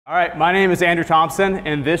All right, my name is Andrew Thompson,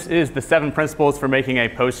 and this is the 7 principles for making a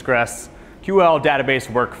PostgreSQL database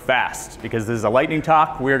work fast. Because this is a lightning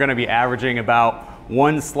talk, we're going to be averaging about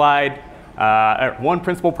one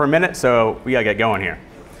principle per minute, so we got to get going here.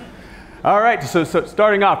 All right, so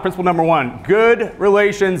starting off, principle number 1, good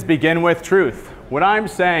relations begin with truth. What I'm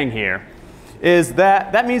saying here is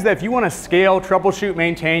that means that if you want to scale, troubleshoot,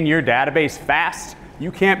 maintain your database fast,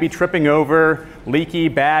 you can't be tripping over leaky,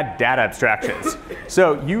 bad data abstractions.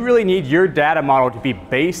 So you really need your data model to be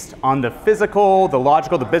based on the physical, the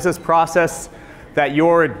logical, the business process that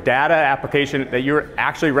your data application that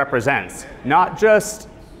actually represents. Not just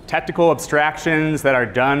technical abstractions that are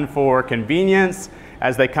done for convenience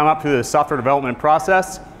as they come up through the software development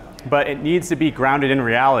process, but it needs to be grounded in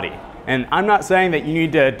reality. And I'm not saying that you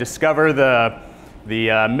need to discover the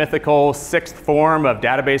mythical 6th form of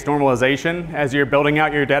database normalization as you're building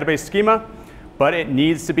out your database schema, but it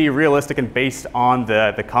needs to be realistic and based on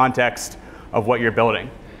the context of what you're building.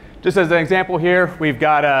 Just as an example here, we've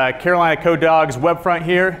got Carolina Code Dog's web front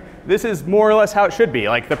here. This is more or less how it should be.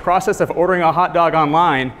 Like the process of ordering a hot dog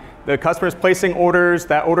online, the customer's placing orders,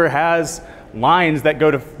 that order has lines that go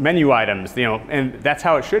to menu items, and that's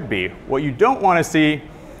how it should be. What you don't want to see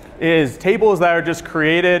is tables that are just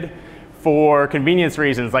created for convenience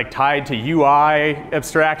reasons, like tied to UI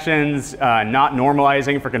abstractions, not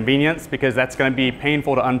normalizing for convenience, because that's going to be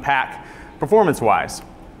painful to unpack performance-wise.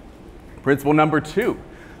 Principle number 2,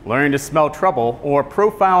 learning to smell trouble, or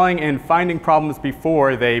profiling and finding problems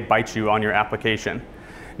before they bite you on your application.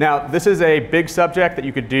 Now, this is a big subject that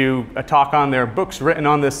you could do a talk on. There are books written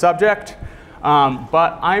on this subject.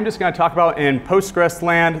 But I'm just going to talk about in Postgres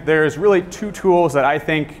land, there's really 2 tools that I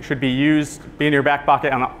think should be used, be in your back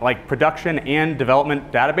pocket on like production and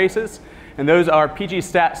development databases. And those are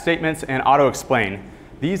pgstat statements and auto-explain.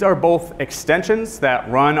 These are both extensions that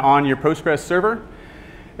run on your Postgres server.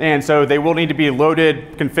 And so they will need to be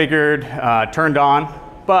loaded, configured, turned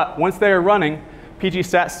on. But once they are running,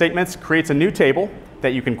 pgstat statements creates a new table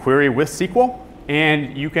that you can query with SQL.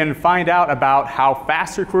 And you can find out about how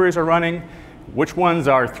fast your queries are running, which ones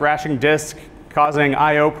are thrashing disk, causing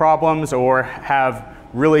I/O problems, or have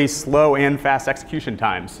really slow and fast execution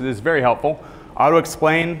times. So this is very helpful.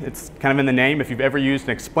 Auto-explain, it's kind of in the name. If you've ever used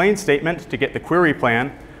an explain statement to get the query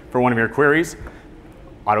plan for one of your queries,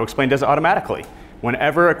 auto-explain does it automatically.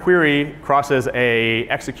 Whenever a query crosses a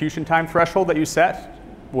execution time threshold that you set,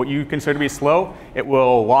 what you consider to be slow, it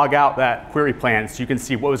will log out that query plan so you can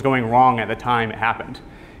see what was going wrong at the time it happened.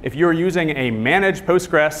 If you're using a managed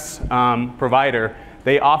Postgres provider,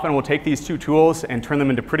 they often will take these 2 tools and turn them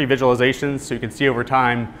into pretty visualizations so you can see over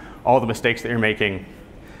time all the mistakes that you're making.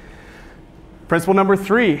 Principle number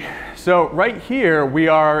 3. So right here, we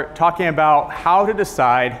are talking about how to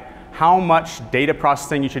decide how much data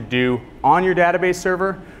processing you should do on your database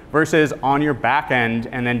server versus on your backend,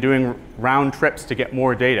 and then doing round trips to get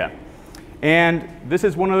more data. And this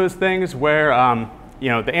is one of those things where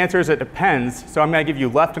the answer is it depends. So I'm going to give you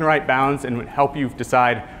left and right bounds and help you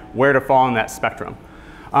decide where to fall in that spectrum.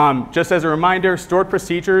 Just as a reminder, stored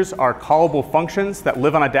procedures are callable functions that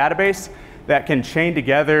live on a database that can chain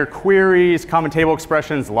together queries, common table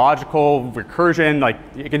expressions, logical, recursion. Like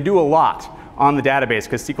you can do a lot on the database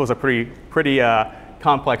because SQL is a pretty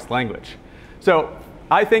complex language. So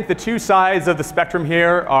I think the 2 sides of the spectrum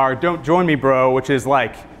here are don't join me, bro, which is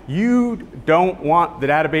like you don't want the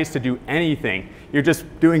database to do anything. You're just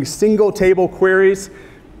doing single table queries,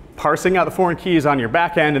 parsing out the foreign keys on your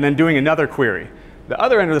backend, and then doing another query. The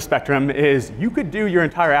other end of the spectrum is you could do your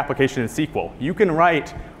entire application in SQL. You can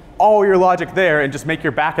write all your logic there and just make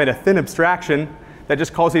your backend a thin abstraction that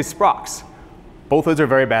just calls these sprocs. Both of those are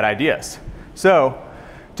very bad ideas. So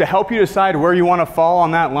to help you decide where you want to fall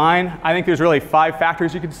on that line, I think there's really 5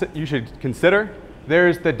 factors you should consider.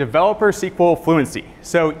 There's the developer SQL fluency.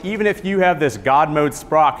 So even if you have this God mode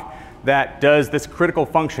sproc that does this critical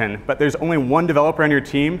function, but there's only one developer on your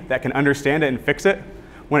team that can understand it and fix it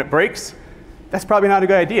when it breaks, that's probably not a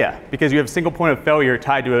good idea because you have a single point of failure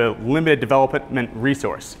tied to a limited development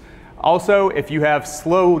resource. Also, if you have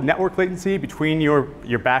slow network latency between your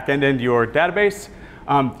backend and your database,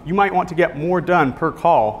 you might want to get more done per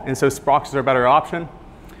call, and so sprocs are a better option.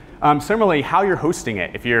 Similarly, how you're hosting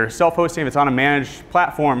it. If you're self-hosting, if it's on a managed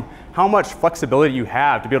platform, how much flexibility you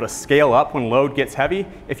have to be able to scale up when load gets heavy.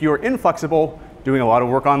 If you're inflexible, doing a lot of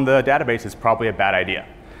work on the database is probably a bad idea.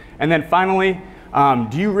 And then finally,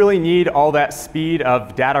 do you really need all that speed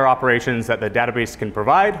of data operations that the database can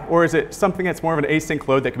provide, or is it something that's more of an async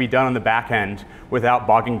load that can be done on the back end without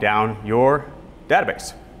bogging down your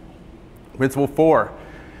database? Principle 4.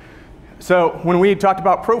 So when we talked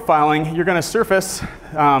about profiling, you're going to surface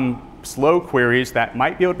slow queries that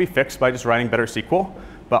might be able to be fixed by just writing better SQL,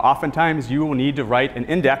 but oftentimes you will need to write an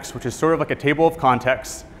index, which is sort of like a table of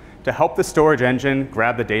contexts, to help the storage engine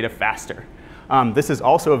grab the data faster. This is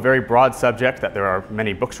also a very broad subject that there are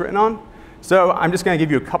many books written on. So I'm just going to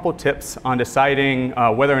give you a couple tips on deciding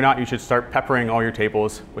whether or not you should start peppering all your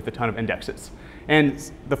tables with a ton of indexes.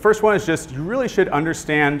 And the first one is just you really should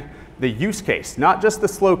understand the use case, not just the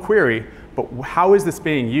slow query, but how is this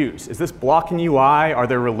being used? Is this blocking UI? Are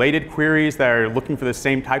there related queries that are looking for the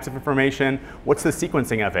same types of information? What's the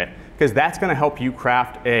sequencing of it? Because that's going to help you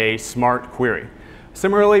craft a smart query.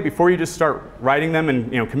 Similarly, before you just start writing them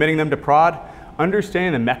and committing them to prod,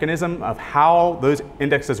 understanding the mechanism of how those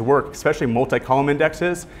indexes work, especially multi-column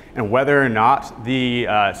indexes, and whether or not the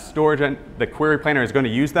storage and the query planner is going to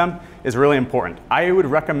use them is really important. I would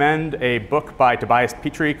recommend a book by Tobias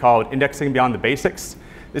Petrie called Indexing Beyond the Basics.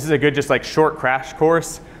 This is a good just like short crash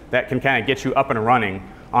course that can kind of get you up and running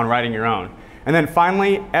on writing your own. And then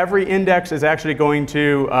finally, every index is actually going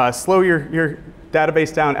to slow your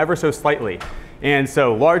database down ever so slightly. And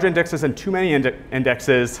so large indexes and too many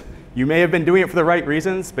indexes, you may have been doing it for the right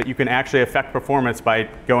reasons, but you can actually affect performance by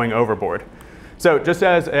going overboard. So just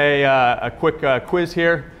as a quick quiz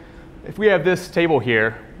here, if we have this table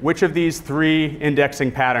here, which of these 3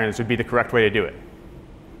 indexing patterns would be the correct way to do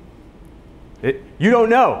it? You don't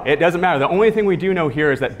know. It doesn't matter. The only thing we do know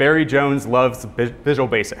here is that Barry Jones loves Visual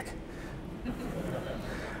Basic.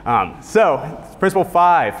 So principle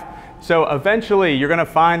 5. So eventually, you're going to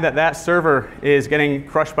find that that server is getting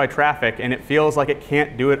crushed by traffic, and it feels like it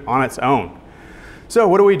can't do it on its own. So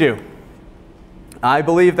what do? I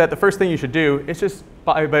believe that the first thing you should do is just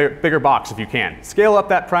buy a bigger box if you can. Scale up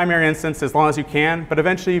that primary instance as long as you can, but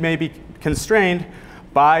eventually you may be constrained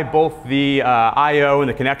by both the I/O and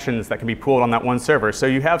the connections that can be pooled on that one server. So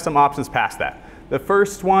you have some options past that. The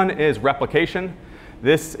first one is replication.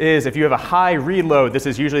 This is, if you have a high read load, this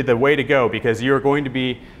is usually the way to go because you're going to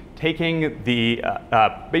be taking the,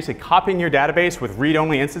 basically copying your database with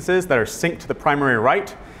read-only instances that are synced to the primary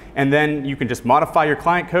write, and then you can just modify your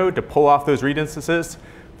client code to pull off those read instances,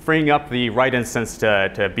 freeing up the write instance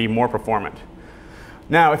to be more performant.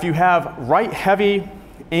 Now, if you have write heavy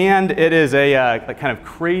and it is a kind of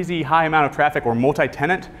crazy high amount of traffic or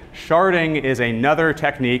multi-tenant, sharding is another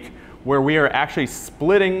technique where we are actually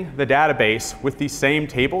splitting the database with these same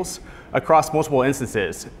tables across multiple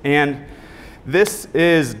instances. And this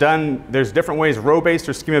is done, there's different ways, row-based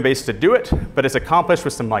or schema-based to do it, but it's accomplished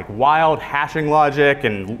with some like wild hashing logic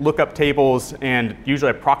and lookup tables and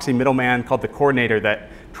usually a proxy middleman called the coordinator that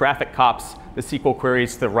traffic cops the SQL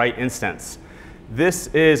queries to the right instance. This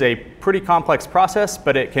is a pretty complex process,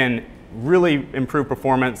 but it can really improve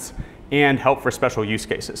performance and help for special use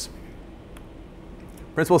cases.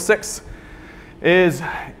 Principle 6 is,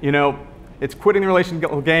 it's quitting the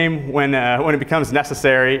relational game when it becomes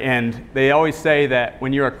necessary, and they always say that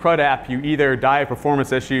when you're a CRUD app, you either die of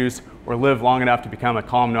performance issues or live long enough to become a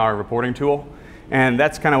columnar reporting tool. And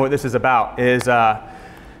that's kind of what this is about, is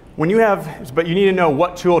but you need to know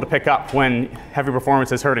what tool to pick up when heavy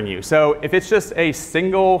performance is hurting you. So if it's just a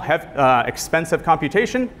single expensive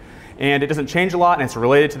computation and it doesn't change a lot and it's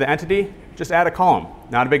related to the entity, just add a column,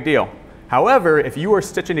 not a big deal. However, if you are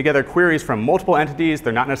stitching together queries from multiple entities,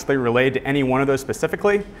 they're not necessarily related to any one of those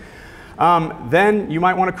specifically, then you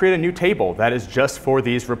might want to create a new table that is just for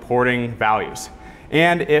these reporting values.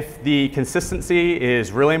 And if the consistency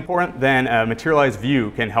is really important, then a materialized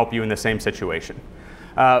view can help you in the same situation.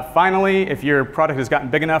 Finally, if your product has gotten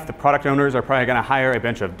big enough, the product owners are probably going to hire a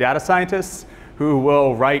bunch of data scientists who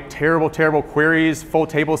will write terrible, terrible queries, full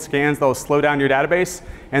table scans that will slow down your database.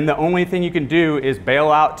 And the only thing you can do is bail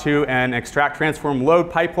out to an extract, transform, load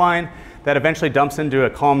pipeline that eventually dumps into a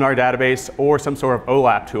columnar database or some sort of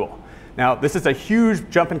OLAP tool. Now, this is a huge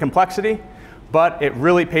jump in complexity, but it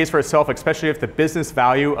really pays for itself, especially if the business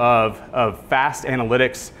value of fast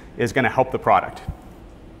analytics is going to help the product.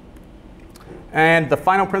 And the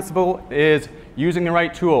final principle is using the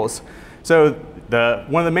right tools. So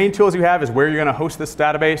one of the main tools you have is where you're going to host this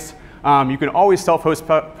database. You can always self-host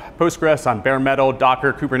Postgres on bare metal,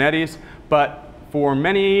 Docker, Kubernetes, but for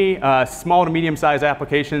many small to medium-sized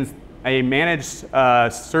applications, a managed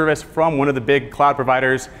service from one of the big cloud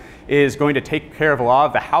providers is going to take care of a lot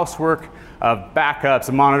of the housework of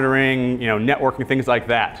backups, monitoring, networking, things like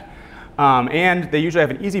that. And they usually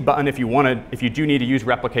have an easy button if you do need to use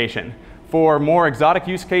replication. For more exotic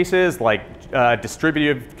use cases like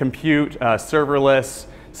distributed compute, serverless,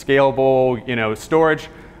 scalable, storage,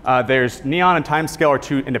 There's Neon and Timescale are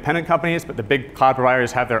two independent companies, but the big cloud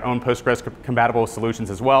providers have their own Postgres compatible solutions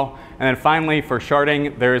as well. And then finally, for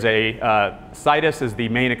sharding, there's a Citus is the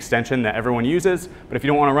main extension that everyone uses. But if you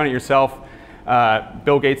don't want to run it yourself,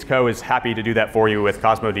 Bill Gates Co. is happy to do that for you with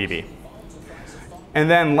CosmoDB. And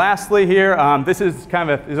then lastly here, this is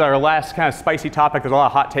our last kind of spicy topic. There's a lot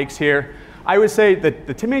of hot takes here. I would say that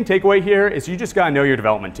the main takeaway here is you just got to know your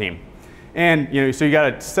development team. And so you got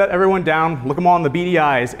to set everyone down, look them all in the beady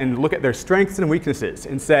eyes, and look at their strengths and weaknesses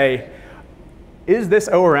and say, is this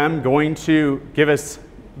ORM going to give us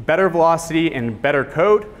better velocity and better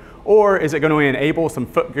code, or is it going to enable some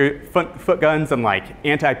foot guns and like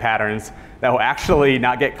anti-patterns that will actually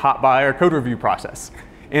not get caught by our code review process?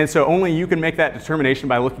 And so only you can make that determination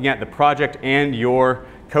by looking at the project and your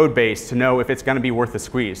code base to know if it's going to be worth the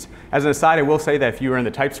squeeze. As an aside, I will say that if you are in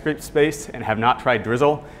the TypeScript space and have not tried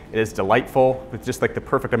Drizzle, it is delightful with just like the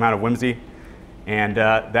perfect amount of whimsy. And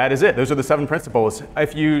that is it. Those are the 7 principles.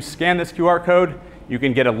 If you scan this QR code, you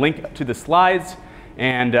can get a link to the slides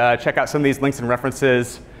and check out some of these links and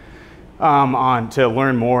references to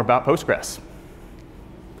learn more about Postgres.